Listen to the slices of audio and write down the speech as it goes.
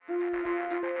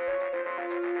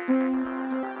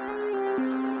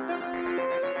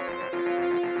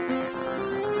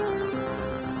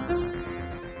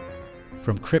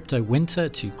From crypto winter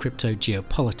to crypto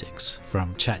geopolitics,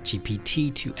 from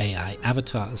ChatGPT to AI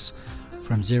avatars,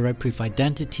 from zero-proof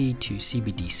identity to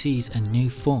CBDCs and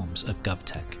new forms of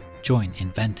GovTech. Join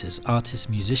inventors, artists,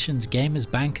 musicians, gamers,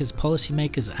 bankers,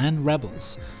 policymakers, and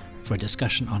rebels for a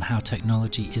discussion on how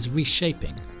technology is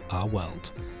reshaping our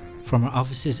world. From our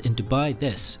offices in Dubai,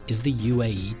 this is the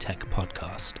UAE Tech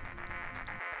Podcast.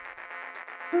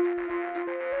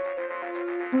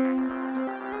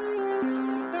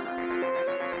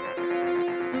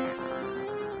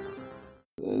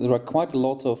 There are quite a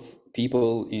lot of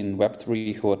people in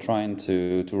Web3 who are trying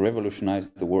to revolutionize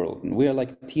the world. And we are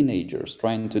like teenagers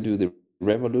trying to do the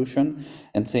revolution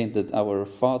and saying that our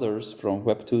fathers from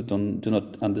Web2 do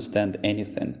not understand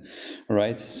anything,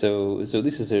 right? So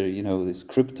this is this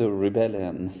crypto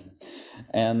rebellion.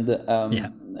 And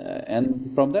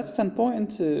from that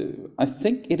standpoint, I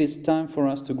think it is time for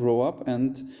us to grow up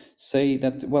and say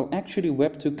that, well, actually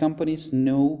Web2 companies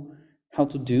know how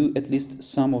to do at least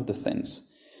some of the things.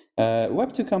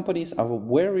 Web2 companies are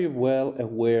very well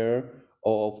aware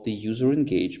of the user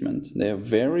engagement. They're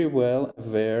very well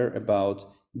aware about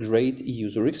great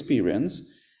user experience.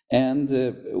 And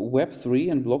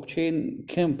Web3 and blockchain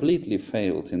completely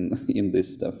failed in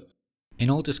this stuff.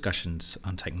 In all discussions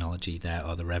on technology, there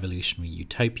are the revolutionary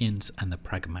utopians and the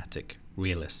pragmatic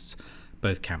realists.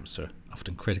 Both camps are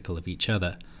often critical of each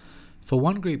other. For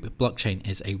one group, blockchain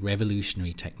is a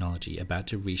revolutionary technology about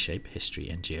to reshape history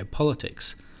and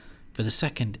geopolitics. For the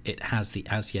second, it has the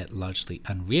as yet largely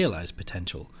unrealized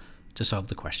potential to solve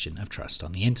the question of trust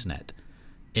on the internet.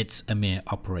 It's a mere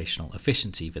operational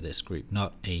efficiency for this group,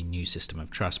 not a new system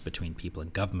of trust between people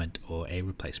and government or a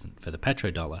replacement for the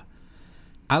petrodollar.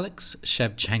 Alex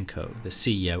Shevchenko, the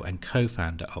CEO and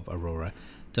co-founder of Aurora,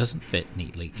 doesn't fit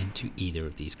neatly into either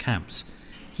of these camps.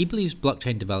 He believes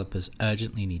blockchain developers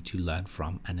urgently need to learn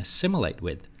from and assimilate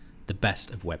with the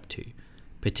best of Web2,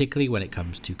 particularly when it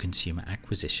comes to consumer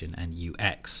acquisition and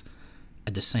UX.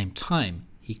 At the same time,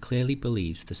 he clearly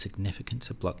believes the significance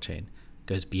of blockchain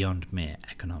goes beyond mere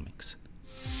economics.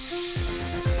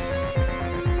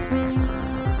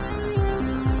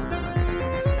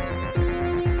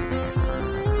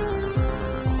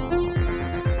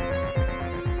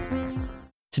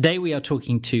 Today we are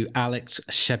talking to Alex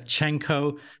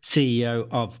Shevchenko, CEO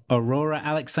of Aurora.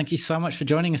 Alex, thank you so much for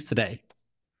joining us today.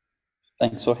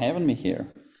 Thanks for having me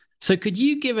here. So could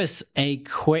you give us a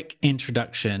quick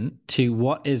introduction to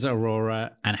what is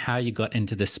Aurora and how you got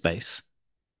into this space?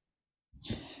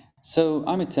 So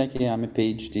I'm a techie, I'm a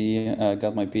PhD,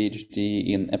 got my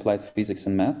PhD in applied physics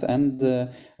and math, and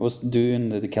was doing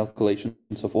the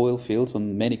calculations of oil fields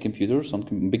on many computers, on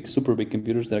super big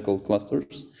computers that are called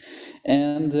clusters.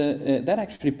 And that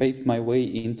actually paved my way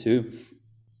into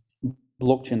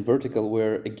blockchain vertical,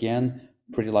 where again,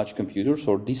 pretty large computers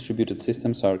or distributed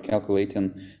systems are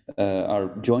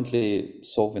are jointly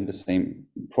solving the same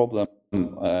problem.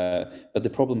 But the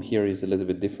problem here is a little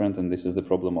bit different, and this is the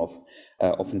problem of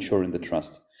ensuring the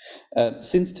trust.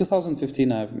 Since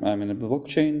 2015, I'm in a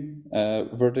blockchain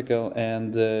vertical,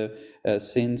 and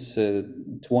since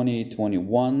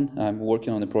 2021, I'm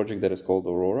working on a project that is called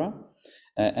Aurora.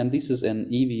 And this is an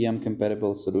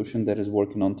EVM-compatible solution that is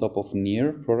working on top of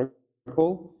NEAR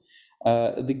protocol.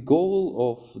 The goal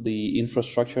of the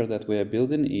infrastructure that we are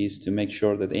building is to make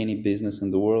sure that any business in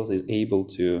the world is able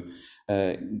to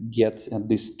get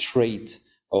this trait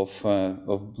of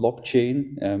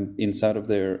blockchain inside of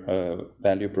their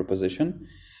value proposition,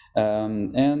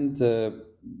 and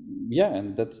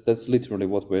that's literally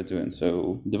what we're doing.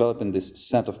 So developing this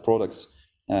set of products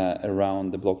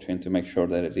around the blockchain to make sure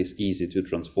that it is easy to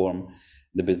transform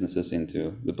the businesses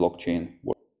into the blockchain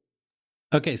world.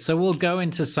 Okay, so we'll go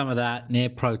into some of that NEAR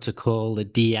protocol, the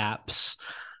DApps,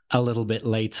 a little bit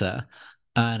later.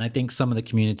 And I think some of the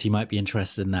community might be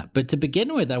interested in that. But to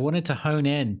begin with, I wanted to hone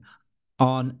in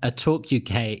on a talk you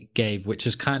gave, which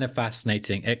is kind of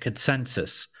fascinating, at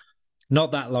Consensus,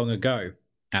 not that long ago,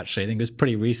 actually. I think it was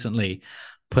pretty recently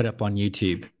put up on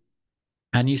YouTube.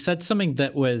 And you said something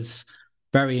that was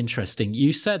very interesting.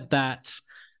 You said that,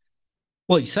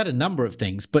 well, you said a number of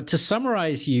things, but to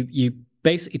summarize, you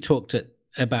basically talked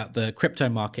about the crypto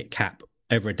market cap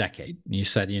over a decade. And you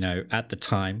said, at the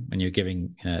time when you're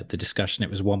giving the discussion, it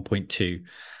was 1.2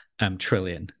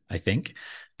 trillion, I think.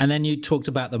 And then you talked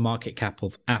about the market cap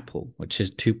of Apple, which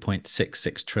is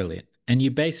 2.66 trillion. And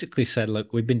you basically said,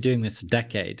 look, we've been doing this a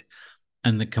decade,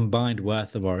 and the combined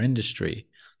worth of our industry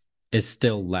is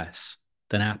still less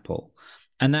than Apple.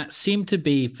 And that seemed to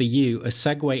be, for you, a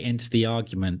segue into the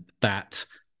argument that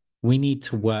we need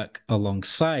to work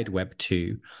alongside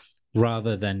Web2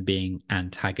 rather than being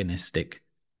antagonistic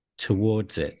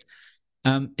towards it.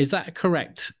 Is that a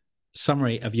correct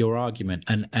summary of your argument?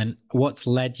 And what's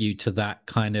led you to that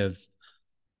kind of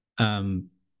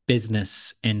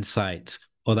business insight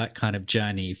or that kind of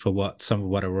journey for what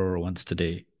Aurora wants to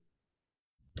do?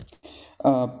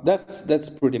 That's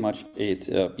pretty much it.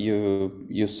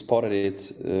 You spotted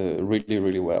it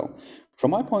really well.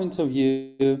 From my point of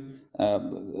view,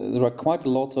 there are quite a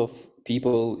lot of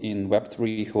people in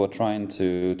Web3 who are trying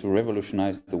to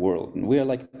revolutionize the world. And we are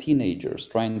like teenagers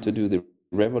trying to do the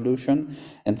revolution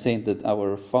and saying that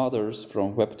our fathers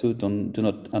from Web2 do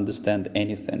not understand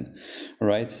anything,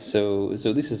 right? So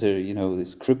this is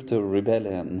this crypto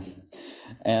rebellion.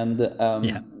 And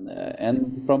Yeah.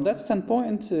 and from that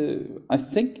standpoint, I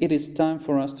think it is time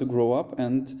for us to grow up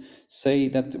and say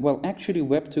that, well, actually,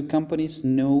 Web2 companies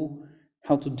know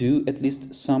how to do at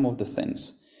least some of the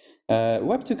things.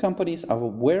 Web2 companies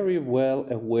are very well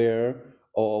aware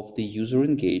of the user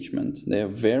engagement. They are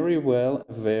very well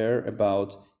aware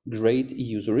about great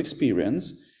user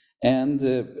experience. And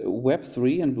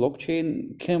Web3 and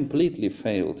blockchain completely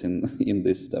failed in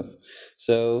this stuff.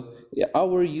 So yeah,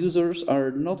 our users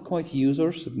are not quite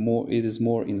users. It is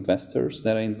more investors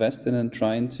that are invested in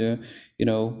trying to,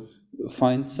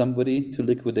 find somebody to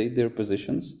liquidate their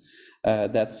positions.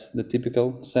 That's the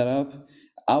typical setup.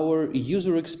 Our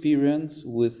user experience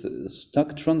with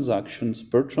stuck transactions,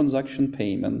 per transaction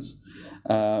payments,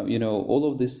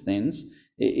 all of these things,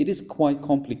 it is quite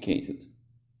complicated,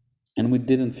 and we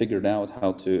didn't figure out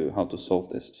how to solve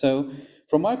this. So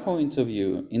from my point of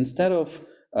view, instead of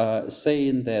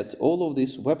saying that all of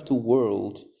this Web2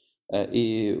 world,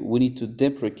 we need to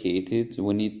deprecate it,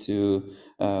 we need to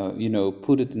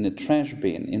put it in a trash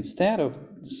bin, instead of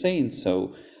saying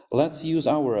so, let's use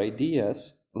our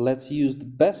ideas, let's use the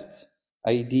best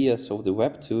ideas of the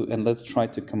Web2, and let's try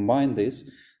to combine this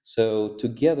so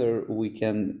together we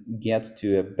can get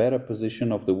to a better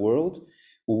position of the world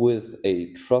with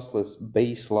a trustless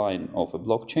baseline of a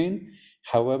blockchain,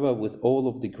 however, with all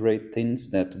of the great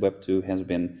things that Web2 has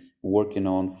been working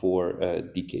on for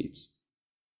decades.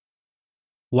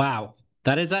 Wow.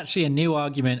 That is actually a new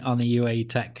argument on the UAE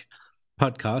Tech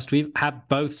podcast. We've had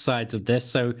both sides of this.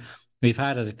 So we've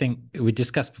had, I think we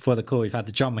discussed before the call, we've had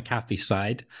the John McAfee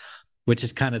side, which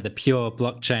is kind of the pure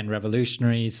blockchain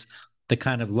revolutionaries, the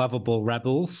kind of lovable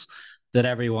rebels that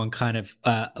everyone kind of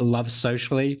loves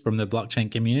socially from the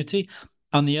blockchain community.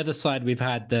 On the other side, we've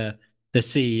had the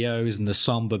CEOs and the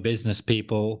somber business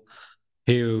people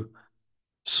who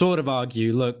sort of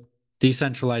argue, look,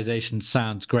 decentralization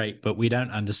sounds great, but we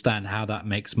don't understand how that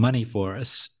makes money for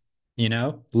us.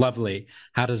 Lovely.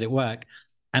 How does it work?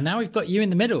 And now we've got you in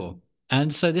the middle.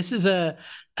 And so this is a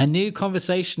new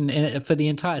conversation for the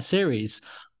entire series.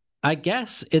 I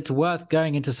guess it's worth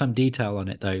going into some detail on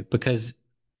it, though, because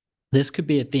this could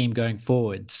be a theme going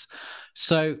forwards.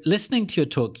 So listening to your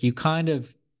talk, you kind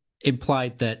of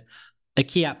implied that a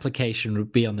key application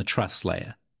would be on the trust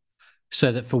layer.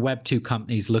 So that for Web2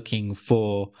 companies looking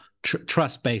for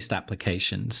trust-based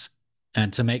applications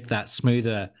and to make that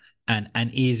smoother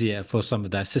and easier for some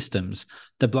of their systems,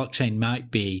 the blockchain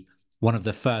might be one of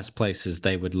the first places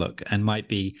they would look, and might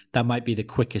be the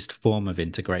quickest form of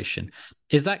integration.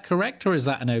 Is that correct, or is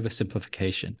that an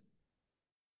oversimplification?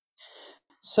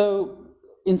 So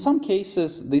in some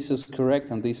cases, this is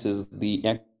correct, and this is the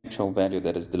actual value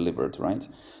that is delivered, right?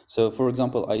 So for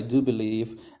example, I do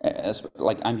believe,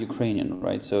 like I'm Ukrainian,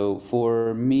 right? So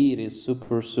for me, it is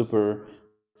super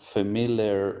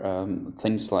familiar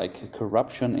things like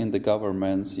corruption in the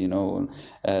governments,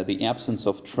 the absence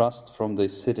of trust from the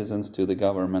citizens to the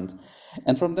government.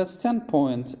 And from that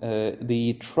standpoint,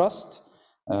 the trust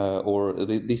or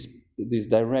this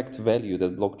direct value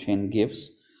that blockchain gives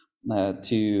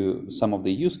to some of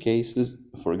the use cases,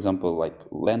 for example, like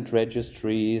land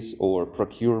registries or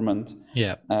procurement.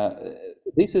 Yeah.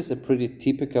 This is a pretty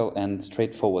typical and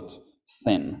straightforward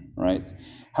thing, right?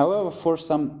 However, for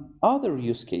some other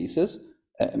use cases,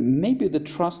 maybe the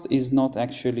trust is not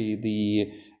actually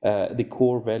the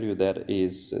core value that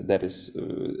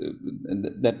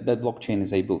blockchain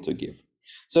is able to give.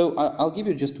 So I'll give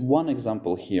you just one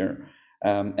example here.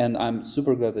 And I'm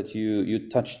super glad that you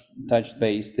touched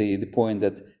base the point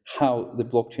that how the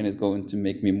blockchain is going to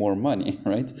make me more money,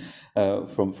 right?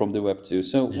 From the Web2.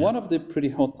 So one of the pretty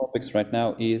hot topics right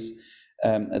now is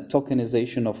a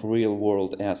tokenization of real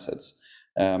world assets.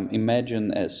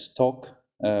 Imagine a stock,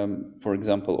 for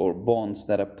example, or bonds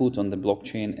that are put on the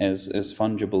blockchain as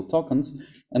fungible tokens,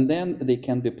 and then they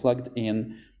can be plugged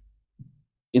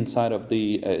inside of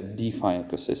the DeFi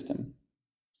ecosystem.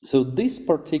 So this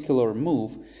particular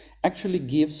move actually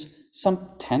gives some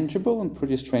tangible and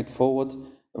pretty straightforward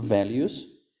values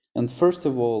And first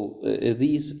of all,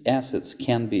 these assets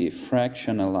can be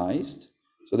fractionalized,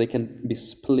 so they can be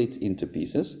split into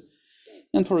pieces.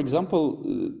 And for example,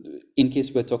 in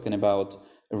case we're talking about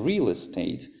real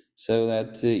estate, so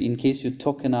that in case you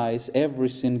tokenize every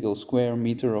single square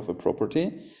meter of a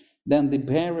property, then the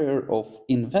barrier of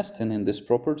investing in this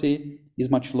property is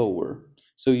much lower.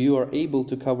 So you are able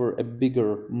to cover a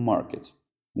bigger market.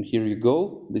 And here you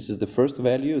go. This is the first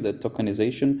value that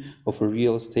tokenization of a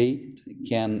real estate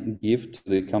can give to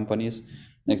the companies,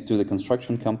 like to the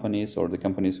construction companies or the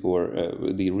companies who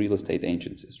are the real estate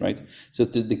agencies, right? So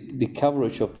to the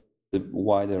coverage of the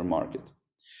wider market.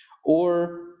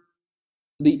 Or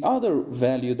the other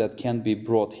value that can be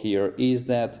brought here is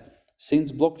that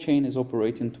since blockchain is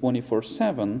operating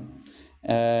 24/7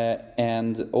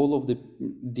 and all of the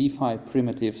DeFi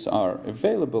primitives are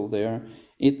available there,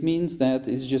 it means that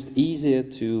it's just easier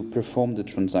to perform the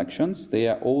transactions. They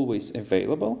are always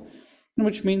available,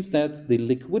 which means that the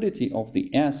liquidity of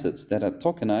the assets that are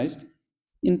tokenized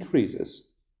increases.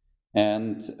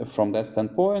 And from that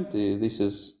standpoint, this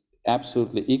is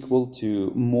absolutely equal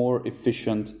to more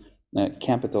efficient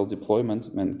capital deployment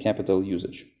and capital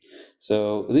usage.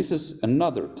 So this is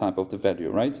another type of the value,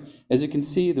 right? As you can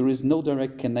see, there is no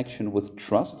direct connection with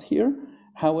trust here.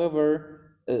 However,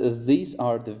 these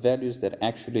are the values that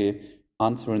actually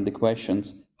answering the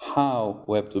questions how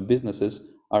Web2 businesses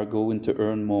are going to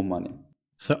earn more money.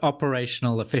 So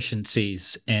operational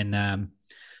efficiencies in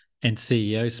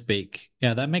CEO speak.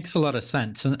 Yeah, that makes a lot of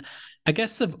sense. And I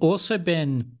guess there've also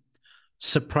been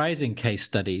surprising case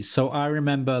studies. So I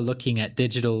remember looking at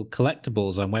digital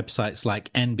collectibles on websites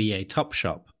like NBA Top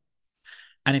Shop.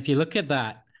 And if you look at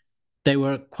that, they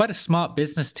were quite a smart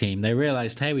business team. They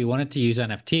realized, hey, we wanted to use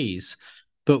NFTs,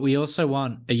 but we also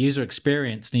want a user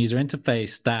experience and user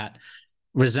interface that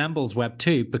resembles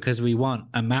Web2 because we want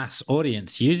a mass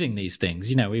audience using these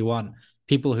things. You know, we want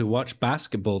people who watch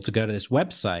basketball to go to this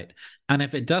website. And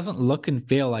if it doesn't look and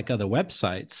feel like other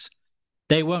websites,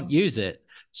 they won't use it.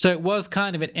 So it was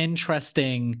kind of an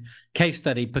interesting case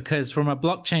study because from a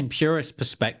blockchain purist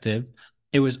perspective,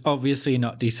 it was obviously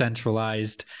not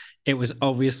decentralized. It was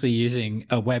obviously using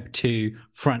a Web2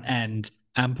 front end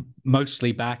and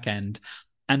mostly back end.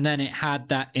 And then it had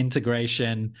that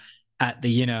integration at the,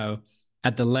 you know,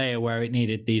 at the layer where it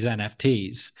needed these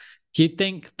NFTs. Do you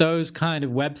think those kind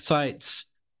of websites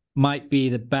might be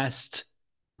the best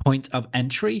point of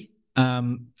entry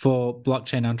for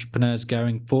blockchain entrepreneurs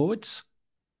going forwards?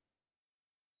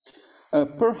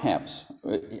 Perhaps.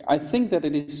 I think that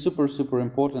it is super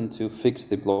important to fix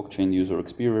the blockchain user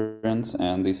experience,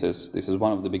 and this is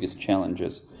one of the biggest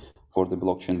challenges for the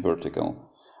blockchain vertical.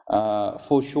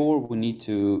 For sure, we need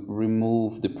to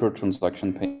remove the per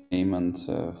transaction payment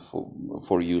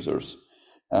for users.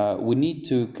 We need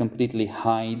to completely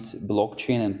hide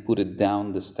blockchain and put it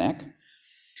down the stack.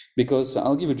 Because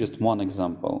I'll give you just one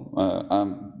example.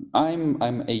 I'm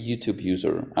a YouTube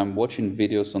user. I'm watching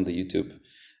videos on the YouTube.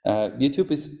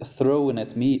 YouTube is throwing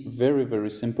at me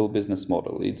very simple business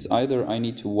model. It's either I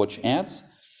need to watch ads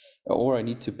or I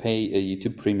need to pay a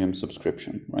YouTube premium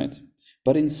subscription, right?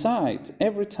 But inside,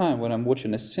 every time when I'm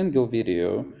watching a single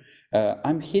video,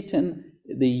 I'm hitting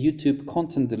the YouTube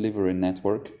content delivery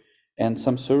network, and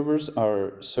some servers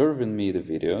are serving me the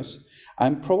videos.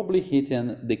 I'm probably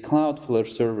hitting the Cloudflare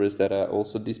servers that are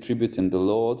also distributing the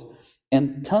load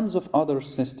and tons of other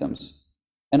systems.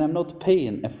 And I'm not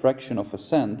paying a fraction of a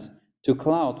cent to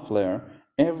Cloudflare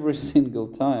every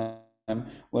single time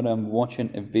when I'm watching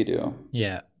a video.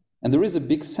 Yeah. And there is a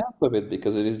big sense of it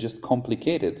because it is just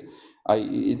complicated.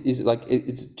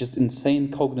 It's just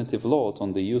insane cognitive load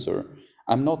on the user.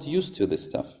 I'm not used to this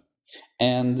stuff.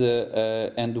 And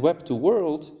Web2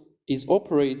 world is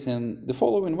operating the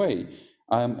following way.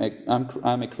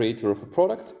 I'm a creator of a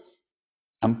product.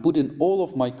 I'm putting all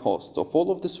of my costs of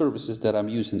all of the services that I'm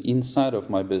using inside of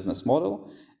my business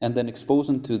model and then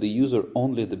exposing to the user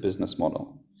only the business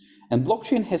model. And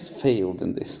blockchain has failed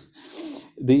in this.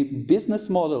 The business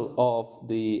model of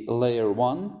the layer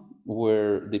one,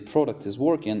 where the product is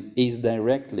working, is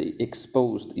directly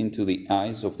exposed into the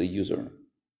eyes of the user.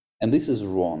 And this is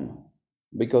wrong.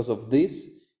 Because of this,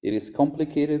 it is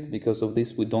complicated. Because of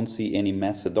this, we don't see any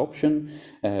mass adoption.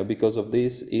 Because of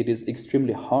this, it is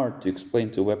extremely hard to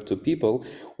explain to Web2 people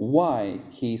why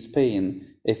he is paying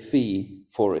a fee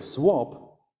for a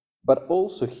swap, but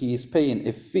also he is paying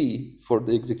a fee for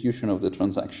the execution of the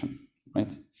transaction,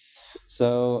 right?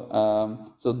 So,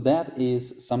 so that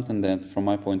is something that, from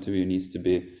my point of view, needs to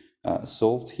be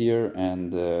solved here.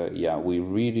 And yeah, we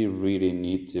really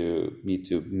need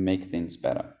to make things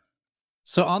better.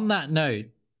 So on that note,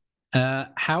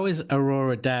 how is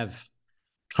Aurora Dev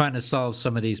trying to solve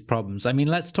some of these problems. I mean,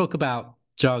 let's talk about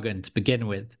jargon to begin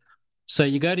with. So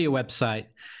you go to your website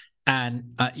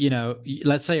and,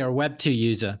 let's say you're a Web2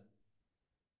 user.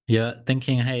 You're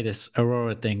thinking, hey, this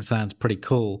Aurora thing sounds pretty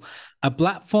cool. A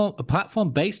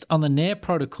platform based on the NEAR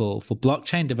protocol for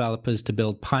blockchain developers to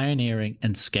build pioneering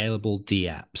and scalable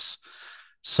dApps.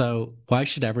 So why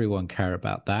should everyone care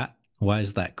about that? Why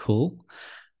is that cool?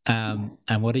 And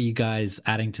what are you guys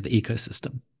adding to the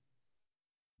ecosystem?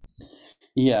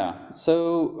 Yeah,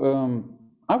 so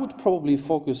I would probably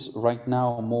focus right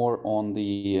now more on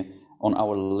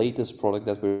our latest product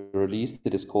that we released.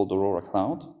 It is called Aurora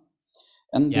Cloud,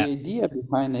 and the idea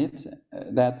behind it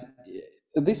that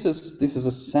this is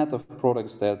a set of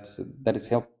products that is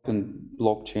helping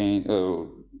blockchain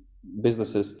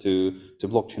businesses to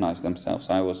blockchainize themselves.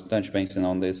 I was touch basing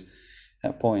on this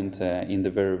point in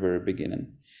the very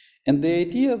beginning. And the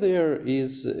idea there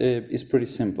is pretty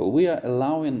simple. We are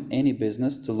allowing any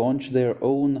business to launch their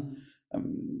own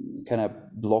kind of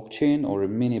blockchain or a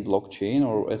mini blockchain,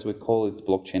 or as we call it,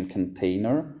 blockchain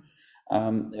container,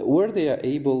 where they are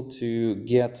able to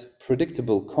get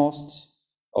predictable costs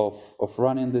of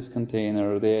running this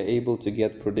container. They are able to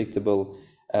get predictable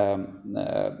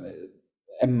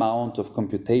amount of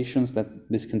computations that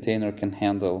this container can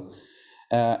handle.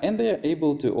 And they are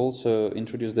able to also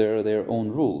introduce their own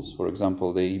rules. For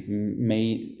example, they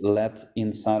may let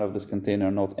inside of this container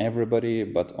not everybody,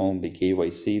 but only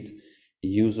KYC'd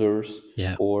users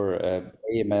or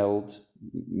AML'd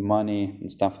money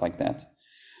and stuff like that.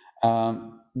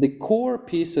 The core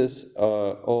pieces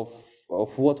of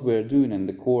what we're doing and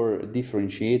the core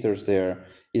differentiators there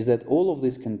is that all of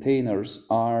these containers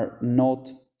are not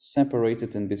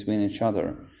separated in between each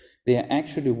other. They are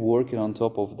actually working on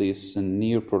top of this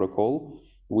NEAR protocol,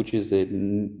 which is a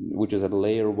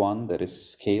layer 1 that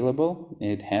is scalable.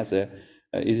 It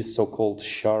is so-called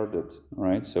sharded,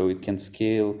 right? So it can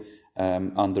scale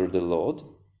under the load.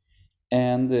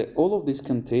 And all of these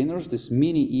containers, these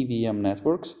mini EVM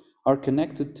networks, are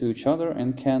connected to each other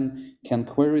and can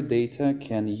query data,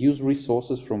 can use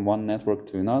resources from one network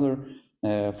to another,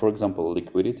 for example,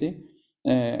 liquidity,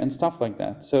 and stuff like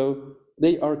that. So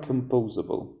they are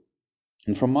composable.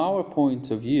 And from our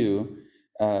point of view,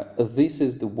 this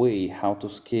is the way how to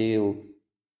scale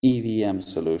EVM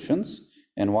solutions.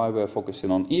 And why we're focusing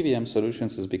on EVM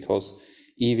solutions is because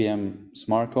EVM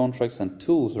smart contracts and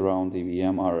tools around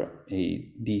EVM are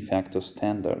a de facto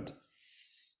standard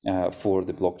for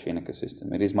the blockchain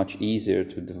ecosystem. It is much easier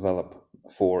to develop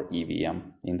for EVM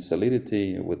in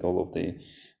Solidity with all of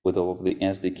the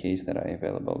SDKs that are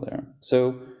available there.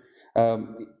 So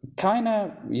kind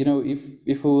of,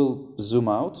 if we will zoom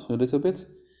out a little bit,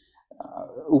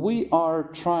 we are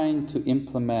trying to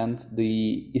implement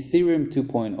the Ethereum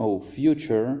 2.0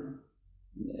 future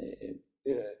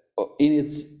in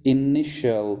its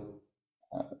initial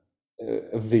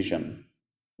vision.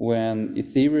 When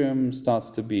Ethereum starts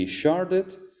to be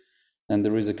sharded, and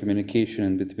there is a communication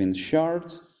in between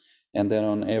shards, and then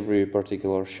on every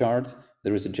particular shard,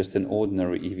 there is just an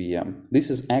ordinary EVM. This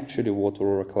is actually what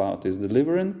Aurora Cloud is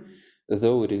delivering,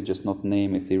 though it is just not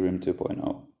named Ethereum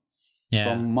 2.0.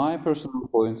 From my personal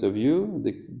point of view,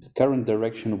 the current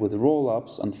direction with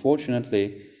rollups,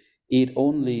 unfortunately, it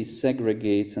only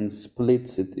segregates and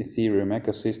splits the Ethereum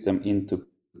ecosystem into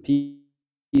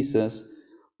pieces,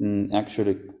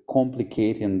 actually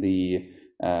complicating the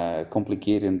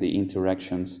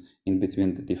interactions in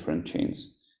between the different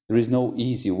chains. There is no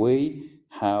easy way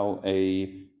how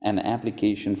an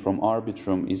application from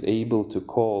Arbitrum is able to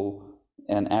call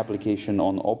an application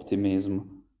on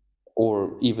Optimism,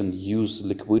 or even use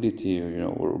liquidity,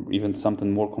 or even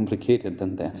something more complicated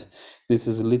than that. This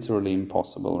is literally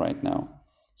impossible right now.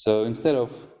 So instead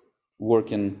of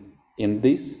working in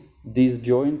this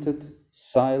disjointed,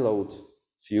 siloed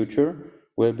future,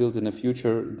 we're building a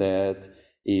future that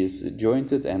is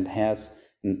jointed and has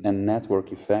a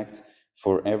network effect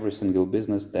for every single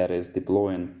business that is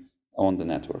deploying on the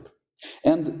network.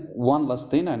 And one last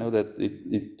thing, I know that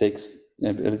it takes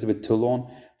a little bit too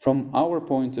long. From our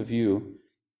point of view,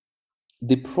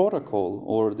 the protocol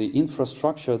or the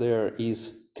infrastructure there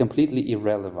is completely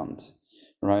irrelevant,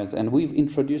 right? And we've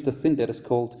introduced a thing that is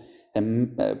called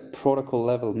a protocol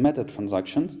level meta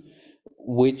transactions,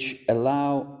 which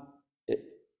allow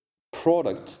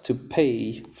products to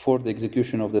pay for the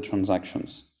execution of the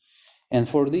transactions. And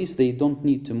for this, they don't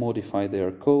need to modify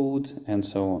their code and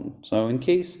so on. So in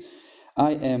case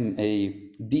I am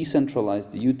a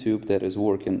decentralized YouTube that is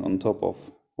working on top of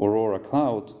Aurora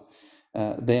Cloud,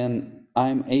 then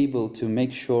I'm able to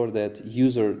make sure that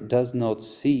user does not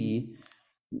see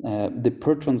the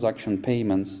per transaction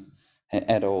payments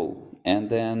at all. and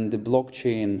then the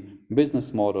blockchain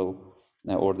business model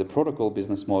or the protocol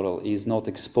business model is not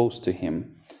exposed to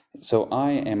him. So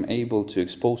I am able to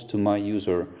expose to my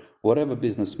user whatever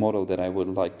business model that I would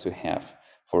like to have.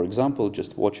 For example,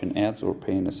 just watching ads or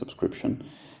paying a subscription.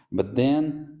 But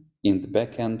then in the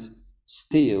backend,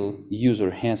 still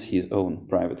user has his own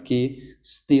private key,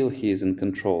 still he is in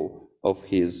control of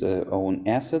his own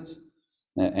assets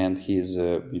and his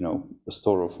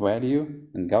store of value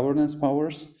and governance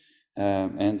powers,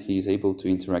 and he is able to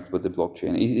interact with the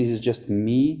blockchain. It is just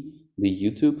me, the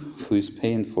YouTube, who is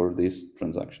paying for these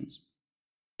transactions.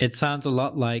 It sounds a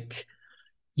lot like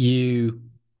you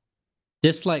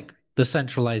dislike the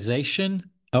centralization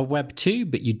of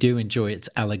Web2, but you do enjoy its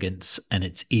elegance and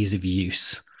its ease of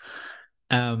use.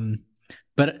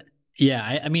 But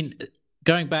yeah, I mean,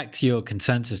 going back to your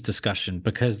consensus discussion,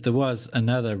 because there was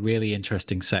another really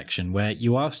interesting section where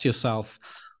you asked yourself,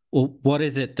 well, what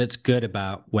is it that's good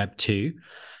about Web2?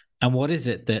 And what is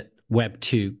it that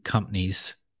Web2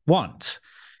 companies want?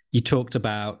 You talked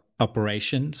about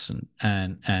operations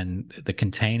and the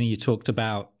container. You talked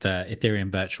about the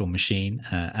Ethereum virtual machine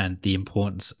and the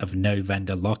importance of no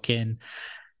vendor lock-in.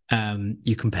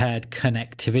 You compared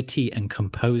connectivity and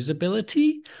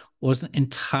composability. Wasn't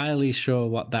entirely sure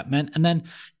what that meant. And then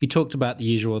you talked about the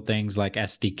usual things like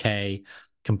SDK,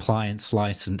 compliance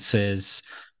licenses.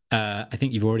 I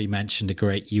think you've already mentioned a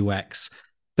great UX.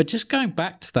 But just going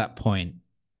back to that point,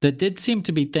 there did seem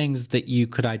to be things that you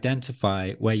could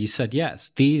identify where you said, yes,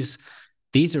 these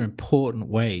are important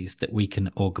ways that we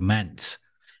can augment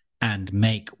and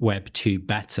make Web2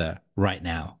 better right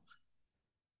now.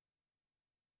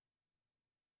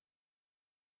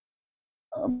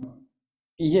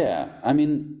 Yeah, I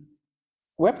mean,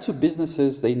 Web2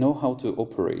 businesses, they know how to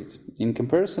operate. In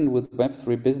comparison with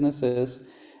Web3 businesses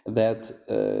that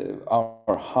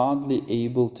are hardly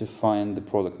able to find the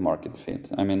product market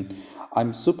fit. I mean,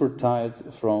 I'm super tired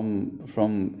from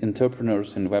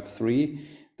entrepreneurs in Web3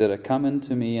 that are coming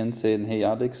to me and saying, hey,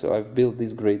 Alex, so I've built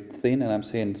this great thing, and I'm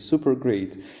saying, super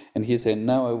great. And he's saying,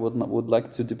 now I would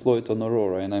like to deploy it on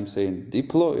Aurora. And I'm saying,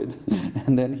 deploy it.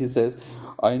 And then he says,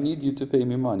 I need you to pay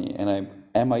me money. And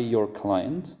am I your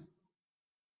client?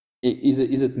 Is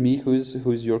it me who's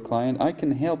your client? I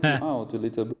can help you out a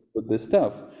little bit with this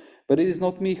stuff, but it is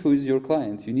not me who is your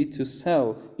client. You need to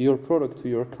sell your product to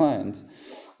your client,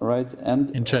 right?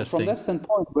 And from that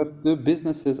standpoint, Web2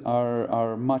 businesses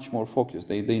are much more focused.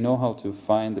 They know how to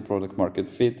find the product market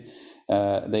fit.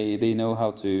 They know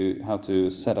how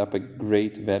to set up a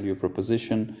great value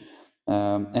proposition.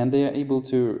 And they are able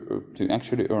to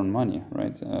actually earn money,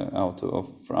 right,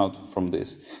 out from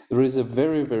this. There is a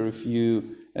very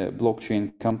few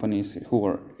blockchain companies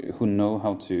who know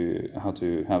how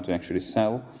to actually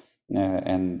sell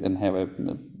and have a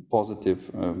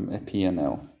positive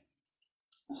P&L.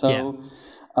 So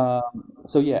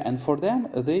yeah, and for them,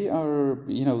 they are,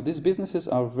 these businesses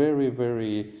are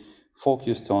very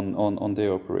focused on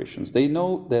their operations. They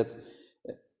know that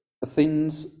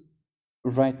things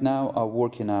right now are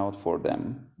working out for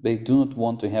them. They do not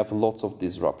want to have lots of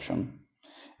disruption.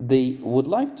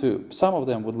 Some of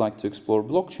them would like to explore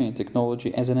blockchain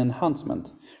technology as an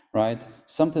enhancement, right?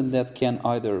 Something that can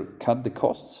either cut the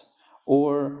costs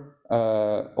or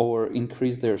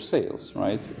increase their sales,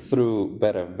 right? Through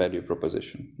better value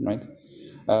proposition, right?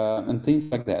 And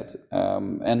things like that.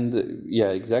 And yeah,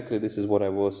 exactly. This is what I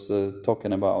was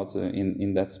talking about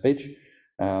in that speech,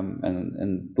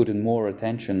 and putting more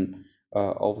attention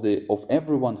of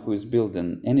everyone who is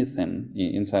building anything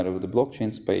inside of the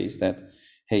blockchain space, that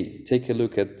hey, take a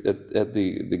look at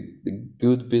the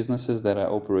good businesses that are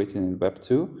operating in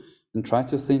Web2 and try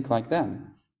to think like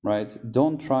them, right?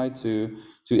 Don't try to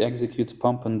execute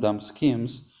pump and dump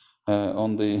schemes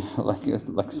on the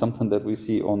like something that we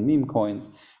see on meme coins,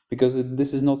 because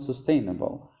this is not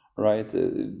sustainable, right?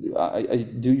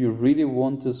 Do you really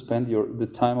want to spend the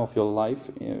time of your life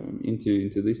into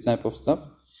this type of stuff?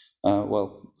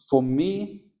 Well, for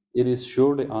me, it is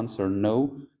sure the answer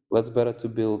no. Let's better to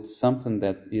build something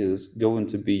that is going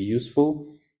to be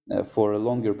useful for a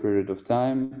longer period of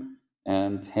time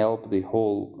and help the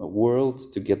whole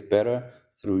world to get better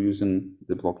through using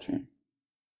the blockchain.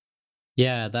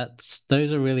 Yeah,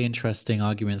 those are really interesting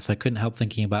arguments. I couldn't help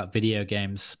thinking about video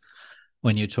games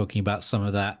when you're talking about some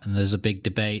of that. And there's a big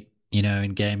debate,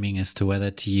 in gaming as to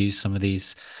whether to use some of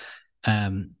these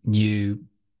new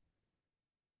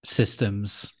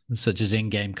systems such as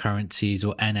in-game currencies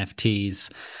or NFTs.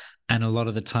 And a lot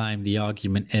of the time the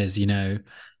argument is,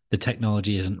 the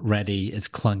technology isn't ready, it's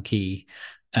clunky,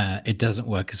 it doesn't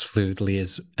work as fluidly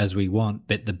as we want,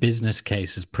 but the business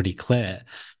case is pretty clear.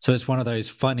 So it's one of those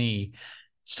funny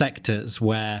sectors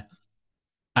where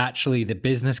actually the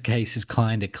business case is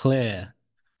kind of clear,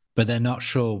 but they're not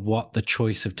sure what the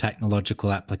choice of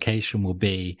technological application will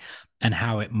be and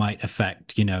how it might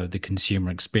affect, the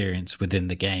consumer experience within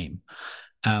the game.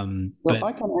 Well, But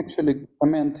I can actually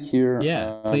comment here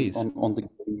yeah, please. on the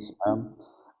games.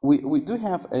 We do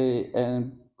have a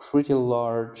pretty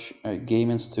large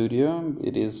gaming studio.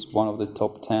 It is one of the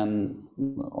top 10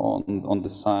 on the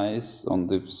size, on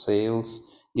the sales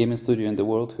gaming studio in the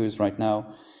world, who is right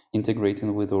now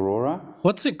integrating with Aurora.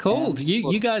 What's it called? And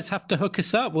You guys have to hook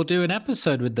us up. We'll do an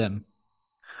episode with them.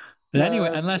 But anyway,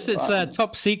 uh, unless it's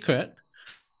top secret.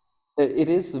 it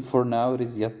is, for now, it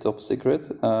is yet top secret.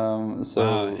 Wow,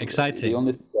 So the exciting.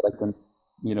 only thing that I can,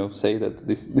 say that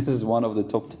this is one of the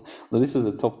top. This is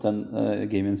a top 10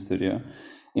 gaming studio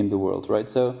in the world, right?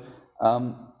 So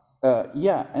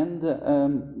yeah,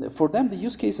 and for them the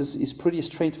use case is pretty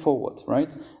straightforward,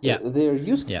 right? Yeah. Their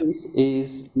use Yeah. case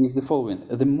is the following: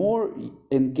 the more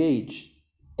engaged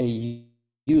a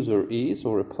user is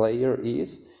or a player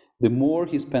is, the more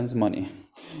he spends money.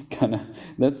 Kind of,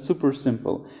 that's super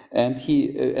simple. And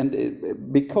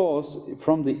because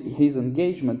from his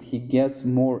engagement he gets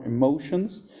more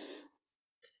emotions,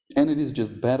 and it is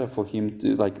just better for him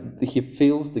to, like, he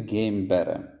feels the game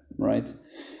better, right?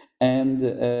 And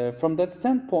from that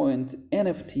standpoint,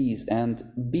 NFTs and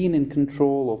being in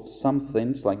control of some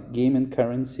things like gaming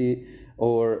currency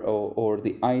or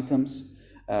the items,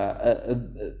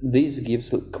 this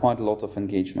gives quite a lot of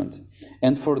engagement.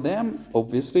 And for them,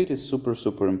 obviously, it is super,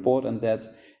 super important that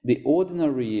the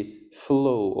ordinary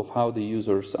flow of how the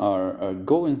users are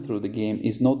going through the game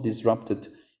is not disrupted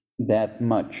that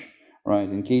much, right?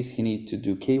 In case he need to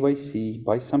do KYC,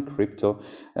 buy some crypto,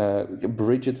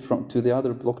 bridge it to the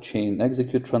other blockchain,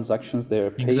 execute transactions there,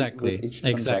 pay with each transaction.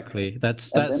 Exactly.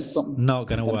 That's And then not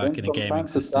going to work in a from gaming time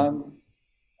to system. time,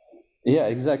 yeah,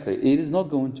 exactly. It is not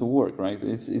going to work, right?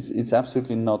 It's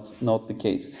absolutely not the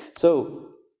case. So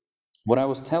what I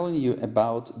was telling you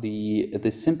about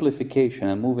the simplification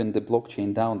and moving the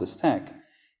blockchain down the stack,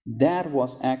 that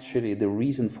was actually the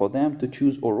reason for them to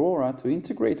choose Aurora to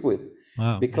integrate with.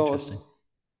 Wow, Because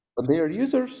interesting. their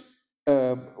users,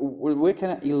 we're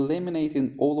kind of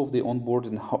eliminating all of the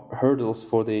onboarding hurdles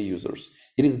for their users.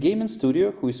 It is Gaming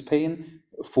Studio who is paying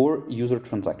for user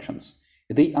transactions.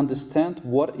 They understand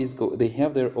what is they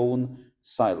have their own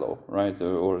silo, right,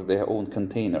 or their own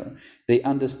container. They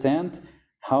understand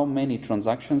how many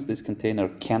transactions this container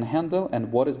can handle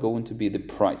and what is going to be the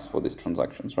price for these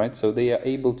transactions, right? So they are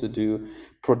able to do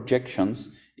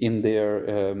projections in their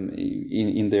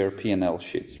in their P&L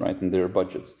sheets, right, in their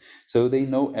budgets. So they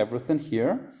know everything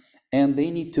here, and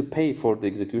they need to pay for the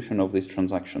execution of these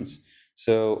transactions.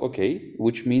 So okay,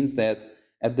 which means that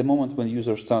at the moment when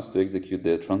user starts to execute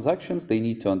their transactions, they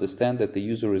need to understand that the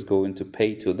user is going to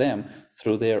pay to them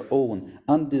through their own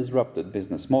undisrupted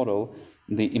business model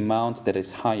the amount that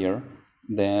is higher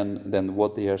than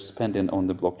what they are spending on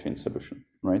the blockchain solution,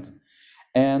 right?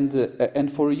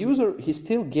 And for a user, he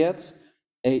still gets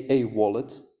a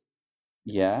wallet,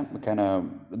 yeah, kind of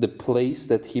the place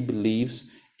that he believes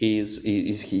is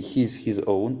his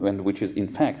own, and which is in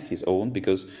fact his own,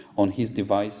 because on his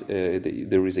device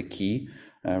there is a key,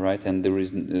 right, and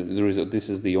this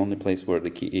is the only place where the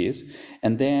key is,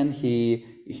 and then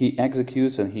he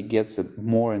executes and he gets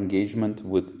more engagement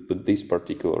with this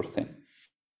particular thing.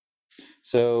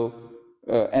 So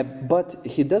but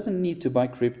he doesn't need to buy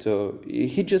crypto.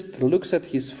 He just looks at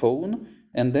his phone,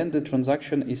 and then the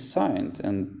transaction is signed,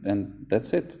 and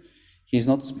that's it. He's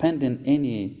not spending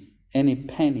any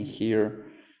penny here.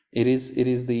 It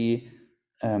is the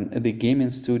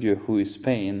gaming studio who is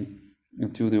paying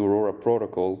to the Aurora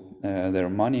protocol their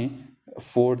money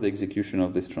for the execution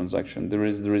of this transaction. There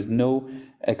is no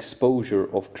exposure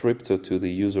of crypto to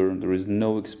the user. There is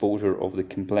no exposure of the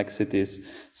complexities,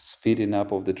 speeding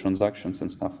up of the transactions and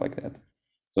stuff like that.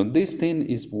 So this thing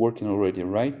is working already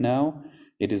right now.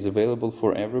 It is available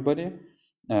for everybody,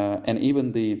 and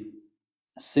even the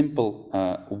simple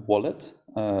wallet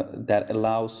that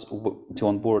allows to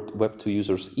onboard Web2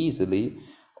 users easily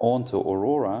onto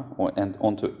Aurora and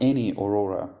onto any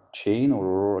Aurora chain or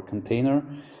Aurora container.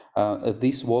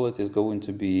 This wallet is going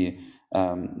to be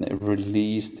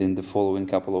released in the following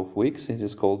couple of weeks. It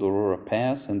is called Aurora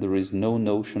Pass, and there is no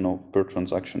notion of per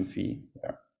transaction fee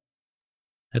there.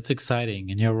 That's exciting.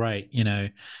 And you're right.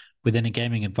 Within a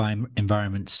gaming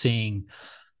environment, seeing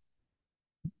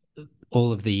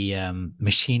all of the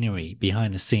machinery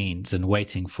behind the scenes and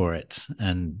waiting for it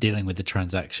and dealing with the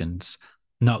transactions,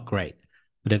 not great.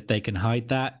 But if they can hide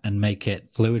that and make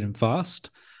it fluid and fast,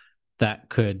 that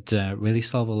could really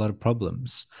solve a lot of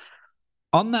problems.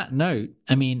 On that note,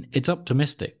 I mean, it's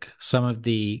optimistic. Some of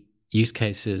the use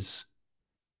cases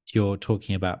you're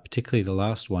talking about, particularly the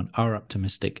last one, are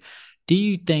optimistic, do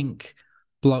you think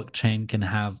blockchain can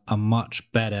have a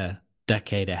much better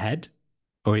decade ahead,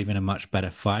 or even a much better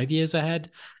 5 years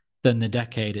ahead than the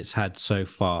decade it's had so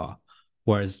far?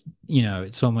 Whereas,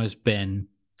 it's almost been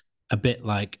a bit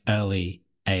like early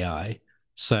AI.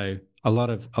 So a lot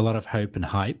of hope and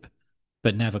hype,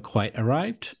 but never quite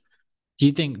arrived. Do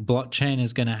you think blockchain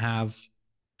is going to have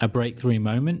a breakthrough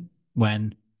moment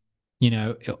when,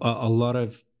 a lot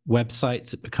of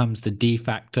websites, it becomes the de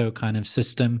facto kind of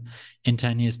system in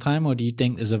 10 years' time? Or do you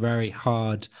think there's a very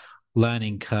hard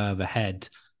learning curve ahead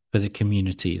for the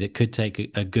community that could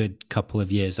take a good couple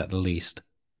of years at the least?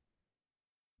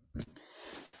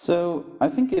 So I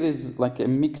think it is like a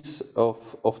mix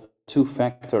of two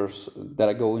factors that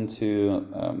are going to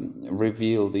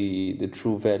reveal the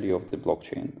true value of the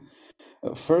blockchain.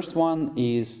 First one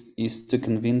is to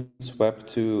convince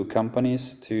Web2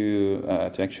 companies to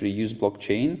actually use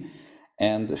blockchain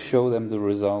and show them the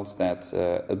results that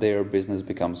their business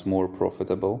becomes more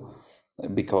profitable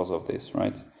because of this,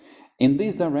 right? In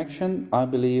this direction, I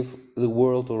believe the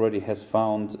world already has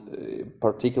found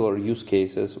particular use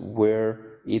cases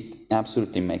where it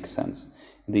absolutely makes sense.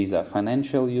 These are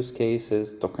financial use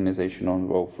cases, tokenization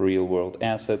of real-world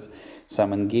assets,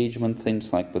 some engagement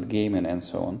things like with gaming and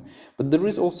so on. But there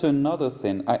is also another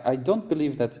thing. I don't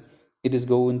believe that it is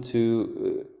going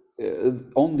to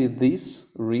only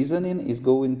this reasoning is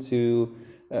going to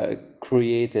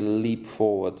create a leap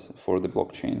forward for the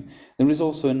blockchain. There is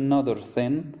also another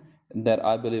thing that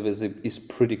I believe is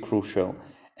pretty crucial,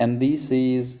 and this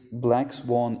is black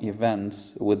swan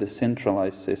events with the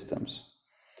centralized systems.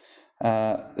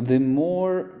 The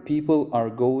more people are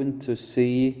going to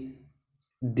see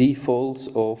defaults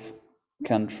of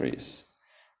countries,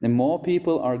 the more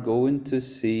people are going to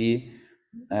see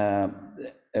bad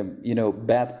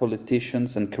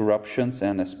politicians and corruptions,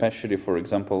 and especially, for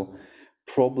example,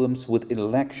 problems with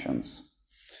elections.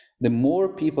 The more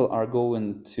people are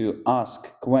going to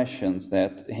ask questions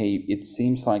that, hey, it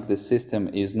seems like the system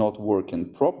is not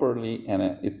working properly, and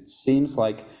it seems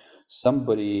like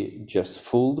somebody just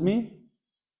fooled me,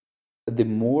 the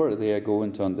more they are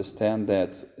going to understand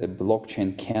that a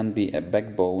blockchain can be a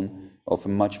backbone of a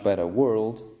much better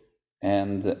world,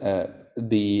 and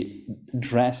the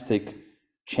drastic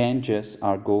changes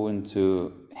are going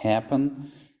to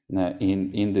happen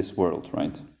in this world,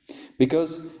 right?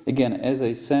 Because, again, as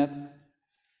I said,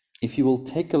 if you will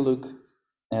take a look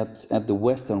at the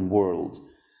Western world,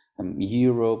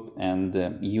 Europe and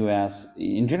US,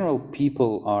 in general,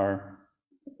 people are,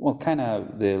 well,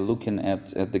 they're looking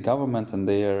at the government, and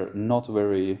they are not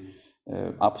very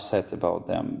upset about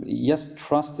them. Yes,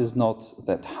 trust is not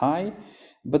that high,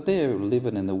 but they are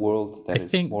living in a world that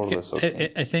is more or less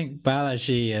okay. I think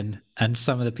Balaji and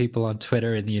some of the people on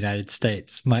Twitter in the United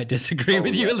States might disagree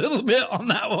with you a little bit on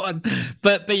that one.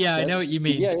 But yeah, I know what you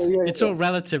mean. It's all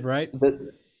relative, right?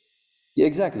 Yeah,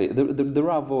 exactly. There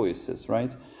are voices,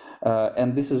 right?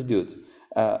 And this is good.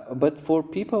 But for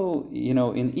people,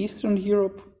 in Eastern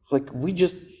Europe, like we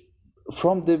just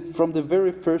from the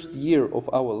very first year of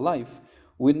our life,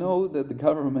 we know that the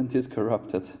government is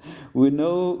corrupted. We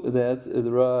know that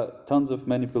there are tons of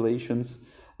manipulations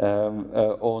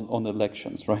on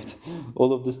elections, right?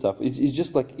 All of this stuff. It's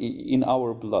just like in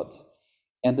our blood,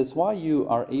 and that's why you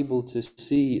are able to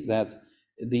see that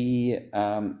the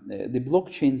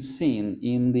blockchain scene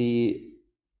in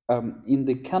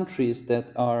the countries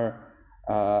that are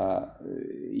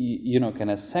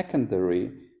kind of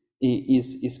secondary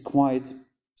is quite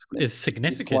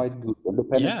significant. Is quite good. And the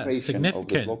penetration of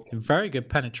the blockchain, very good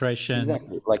penetration.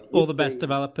 Exactly, like all the best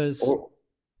developers.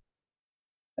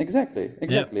 Exactly.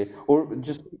 Yep. Or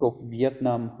just think of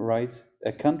Vietnam, right?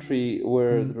 A country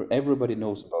where everybody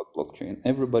knows about blockchain.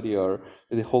 Everybody are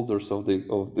the holders of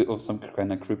some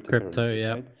kind of cryptocurrencies,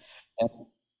 yeah. right?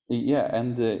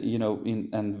 And,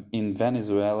 in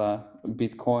Venezuela,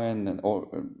 Bitcoin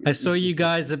I saw you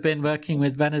guys have been working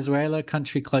with Venezuela,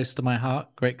 country close to my heart,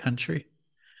 great country.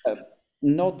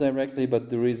 Not directly, but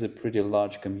there is a pretty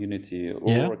large community,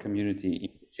 Aurora community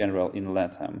in general in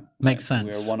LATAM. Makes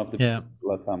sense. We are one of the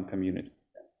LATAM community.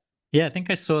 Yeah, I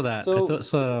think I saw that. I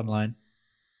saw that online.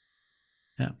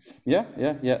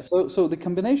 Yeah. So the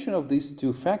combination of these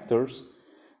two factors,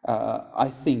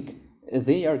 I think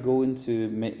they are going to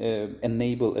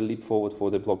enable a leap forward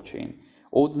for the blockchain.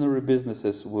 Ordinary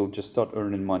businesses will just start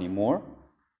earning more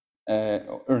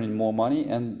money,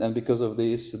 and because of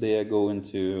this, they are going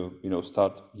to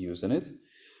start using it.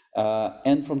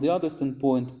 And from the other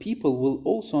standpoint, people will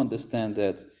also understand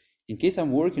that, In case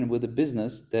I'm working with a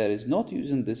business that is not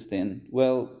using this thing,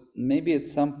 well, maybe at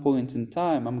some point in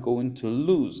time I'm going to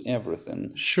lose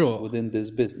everything Sure. within this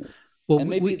business. Well, And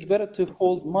maybe it's better to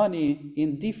hold money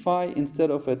in DeFi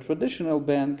instead of a traditional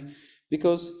bank,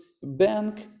 because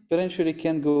bank potentially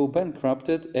can go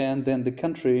bankrupted, and then the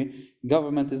country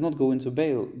government is not going to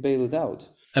bail it out.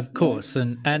 of course.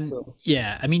 Right? And So,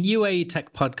 yeah, I mean, UAE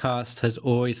Tech Podcast has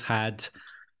always had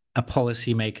a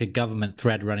policymaker government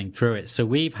thread running through it. So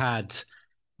we've had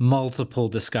multiple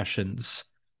discussions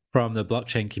from the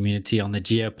blockchain community on the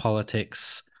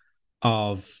geopolitics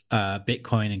of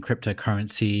Bitcoin and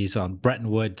cryptocurrencies, on Bretton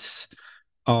Woods,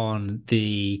 on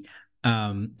the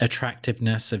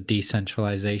attractiveness of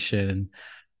decentralization.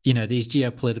 You know, these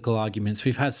geopolitical arguments.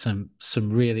 We've had some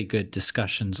really good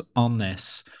discussions on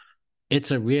this.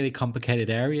 It's a really complicated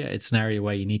area. It's an area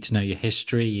where you need to know your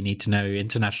history, you need to know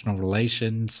international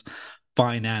relations,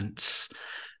 finance,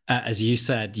 as you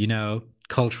said, you know,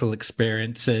 cultural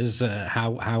experiences,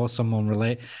 how someone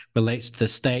relates to the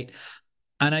state.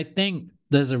 And I think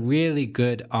there's a really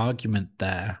good argument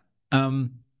there.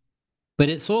 But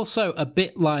it's also a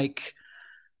bit like,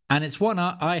 and it's one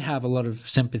I have a lot of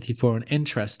sympathy for and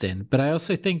interest in, but I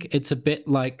also think it's a bit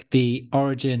like the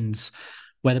origins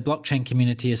where the blockchain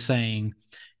community is saying,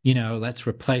 you know, let's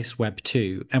replace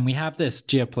Web2. And we have this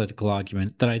geopolitical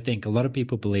argument that I think a lot of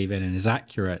people believe in and is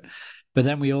accurate. But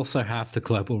then we also have the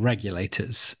global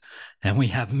regulators, and we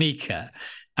have Mika,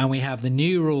 and we have the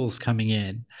new rules coming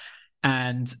in.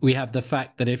 And we have the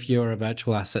fact that if you're a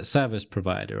virtual asset service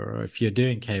provider, or if you're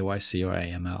doing KYC or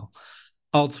AML,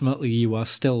 ultimately you are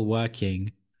still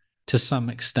working to some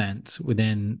extent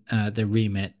within the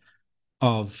remit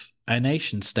of a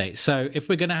nation state. So if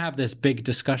we're going to have this big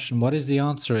discussion, what is the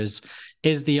answer? Is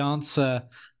the answer,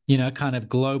 you know, kind of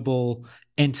global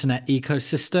internet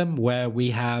ecosystem where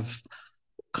we have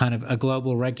kind of a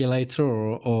global regulator,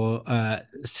 or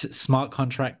smart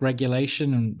contract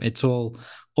regulation, and it's all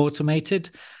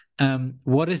automated?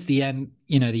 What is the end,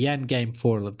 you know, the end game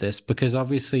for all of this? Because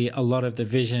obviously a lot of the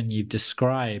vision you've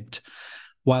described,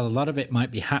 while a lot of it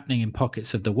might be happening in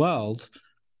pockets of the world,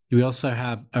 we also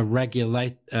have a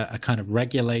kind of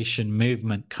regulation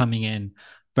movement coming in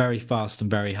very fast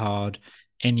and very hard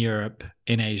in Europe,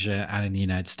 in Asia, and in the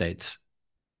United States.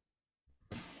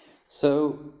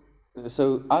 so,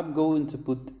 so I'm going to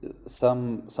put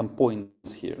some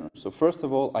points here. So first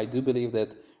of all, I do believe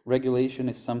that regulation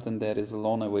is something that is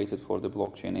long awaited for the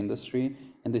blockchain industry,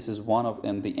 and this is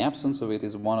and the absence of it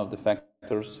is one of the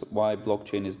factors why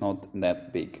blockchain is not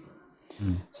that big.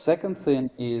 Second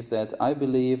thing is that I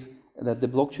believe that the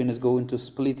blockchain is going to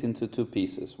split into two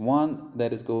pieces. One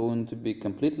that is going to be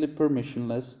completely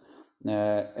permissionless,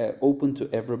 open to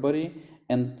everybody,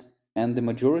 and the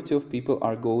majority of people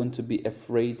are going to be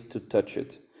afraid to touch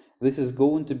it. This is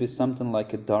going to be something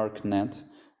like a dark net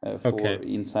for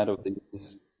inside of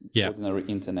this ordinary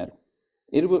internet.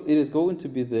 It is going to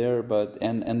be there, but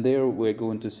and there we're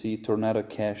going to see Tornado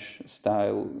Cash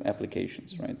style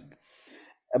applications, right?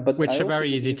 But Which I are also very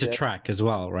easy believe to that track as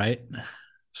well, right?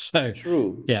 So,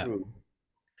 true, yeah. true,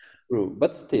 true.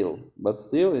 But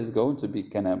still is going to be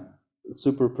kind of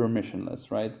super permissionless,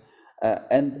 right?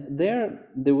 And there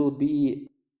will be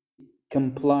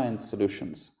compliant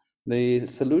solutions. The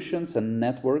solutions and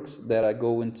networks that are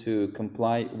going to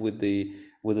comply with the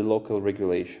local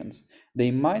regulations. They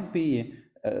might be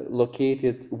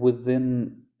located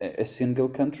within a single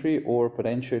country, or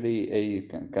potentially a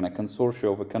kind of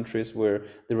consortium of countries where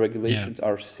the regulations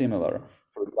are similar.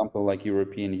 For example, like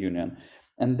European Union,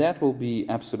 and that will be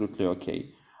absolutely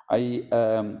okay. I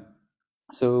and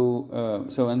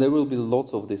there will be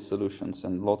lots of these solutions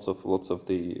and lots of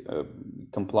the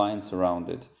compliance around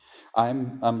it.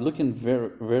 I'm looking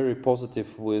very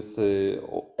positive with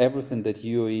everything that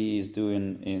UAE is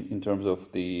doing in terms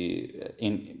of the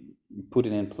in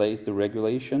putting in place the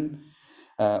regulation.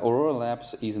 Aurora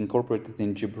Labs is incorporated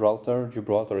in Gibraltar.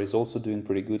 Gibraltar is also doing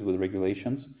pretty good with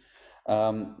regulations.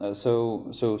 So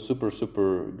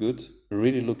super good.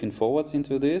 Really looking forward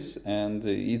into this, and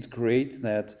it's great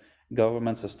that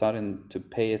governments are starting to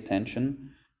pay attention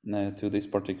to this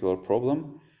particular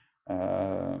problem.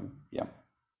 Yeah.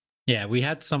 Yeah, we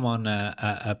had someone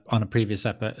on a previous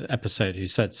episode who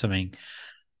said something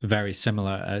very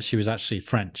similar. She was actually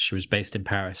French. She was based in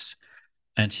Paris,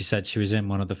 and she said she was in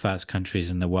one of the first countries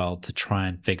in the world to try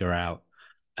and figure out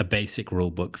a basic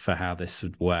rule book for how this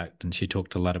had worked. And she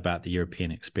talked a lot about the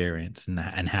European experience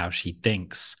and how she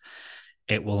thinks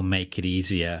it will make it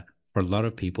easier for a lot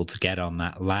of people to get on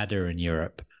that ladder in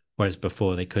Europe. Whereas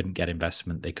before they couldn't get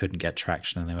investment, they couldn't get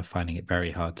traction, and they were finding it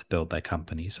very hard to build their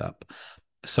companies up.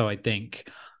 So I think,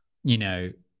 you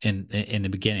know, in the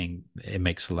beginning, it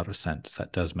makes a lot of sense.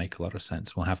 That does make a lot of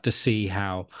sense. We'll have to see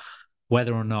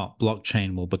whether or not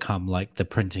blockchain will become like the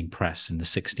printing press in the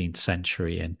 16th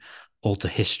century and alter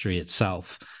history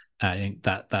itself. I think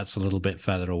that's a little bit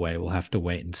further away. We'll have to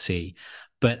wait and see.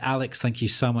 But Alex, thank you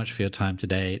so much for your time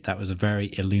today. That was a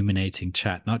very illuminating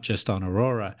chat, not just on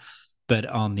Aurora, but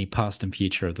on the past and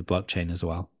future of the blockchain as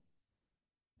well.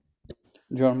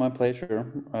 John, my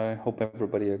pleasure. I hope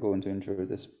everybody are going to enjoy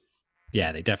this.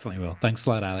 Yeah, they definitely will. Thanks a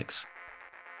lot, Alex.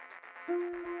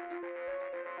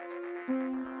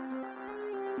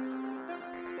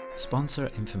 Sponsor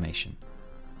information.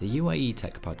 The UAE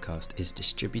Tech Podcast is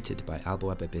distributed by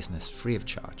AlbaWebber Business free of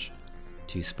charge.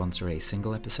 To sponsor a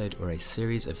single episode or a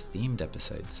series of themed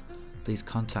episodes, please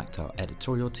contact our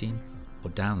editorial team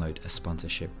or download a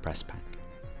sponsorship press pack.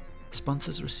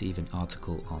 Sponsors receive an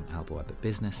article on AlbaWebber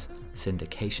Business,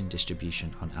 syndication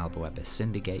distribution on AlbaWebber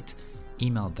Syndicate,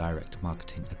 email direct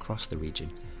marketing across the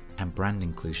region, and brand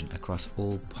inclusion across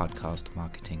all podcast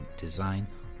marketing, design,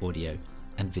 audio,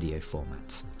 and video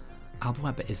formats.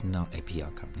 AlbaWebber is not a PR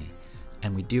company,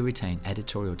 and we do retain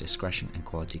editorial discretion and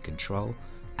quality control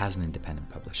as an independent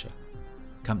publisher.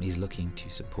 Companies looking to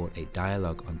support a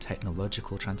dialogue on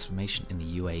technological transformation in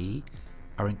the UAE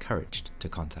are encouraged to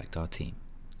contact our team.